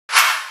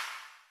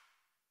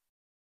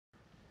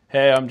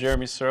Hey, I'm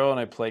Jeremy Searle, and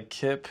I play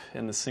Kip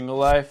in The Single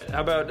Life.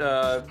 How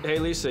about, hey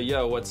Lisa,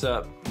 yo, what's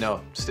up?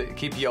 No,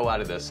 keep yo out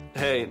of this.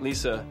 Hey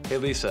Lisa. Hey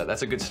Lisa,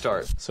 that's a good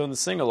start. So in The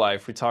Single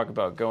Life, we talk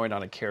about going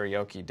on a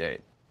karaoke date.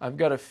 I've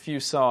got a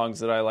few songs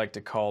that I like to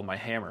call my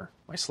hammer,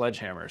 my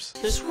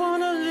sledgehammers. Just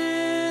wanna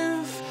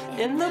live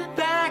in the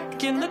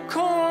back, in the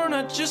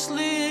corner, just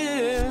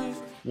live.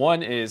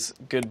 One is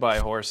Goodbye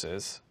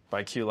Horses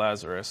by Q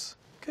Lazarus.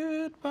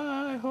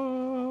 Goodbye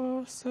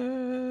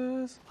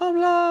horses, I'm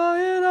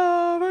lying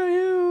over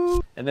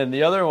you. And then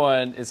the other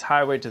one is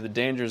Highway to the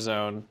Danger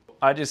Zone.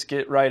 I just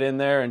get right in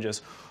there and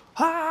just,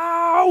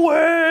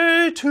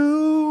 Highway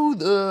to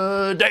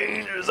the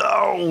Danger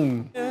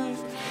Zone.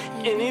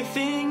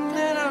 Anything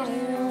that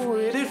I'm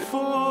waiting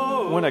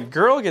for. When a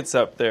girl gets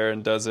up there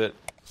and does it,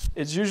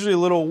 it's usually a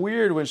little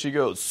weird when she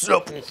goes,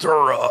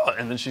 Sepultura,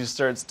 and then she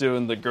starts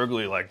doing the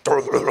gurgly like,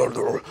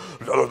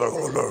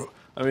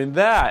 I mean,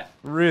 that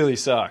really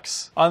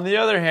sucks. On the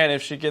other hand,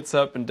 if she gets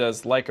up and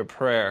does Like a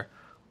Prayer,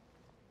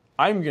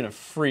 I'm gonna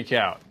freak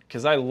out,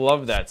 because I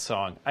love that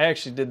song. I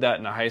actually did that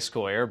in a high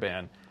school air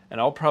band, and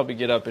I'll probably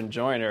get up and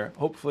join her.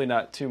 Hopefully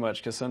not too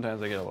much, because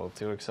sometimes I get a little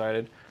too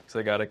excited, because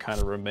I gotta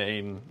kind of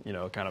remain, you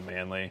know, kind of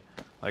manly.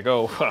 Like,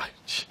 oh,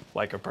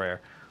 Like a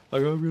Prayer.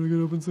 Like, I'm gonna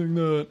get up and sing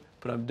that.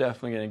 But I'm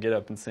definitely gonna get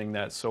up and sing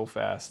that so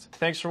fast.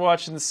 Thanks for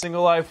watching The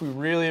Single Life. We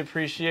really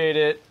appreciate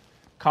it.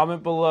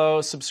 Comment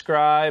below,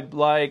 subscribe,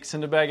 like,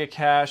 send a bag of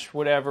cash,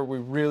 whatever. We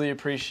really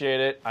appreciate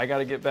it. I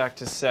gotta get back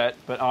to set,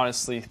 but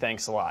honestly,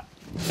 thanks a lot.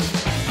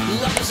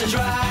 Love is a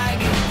drag,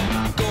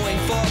 going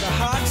for the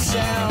hard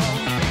sell.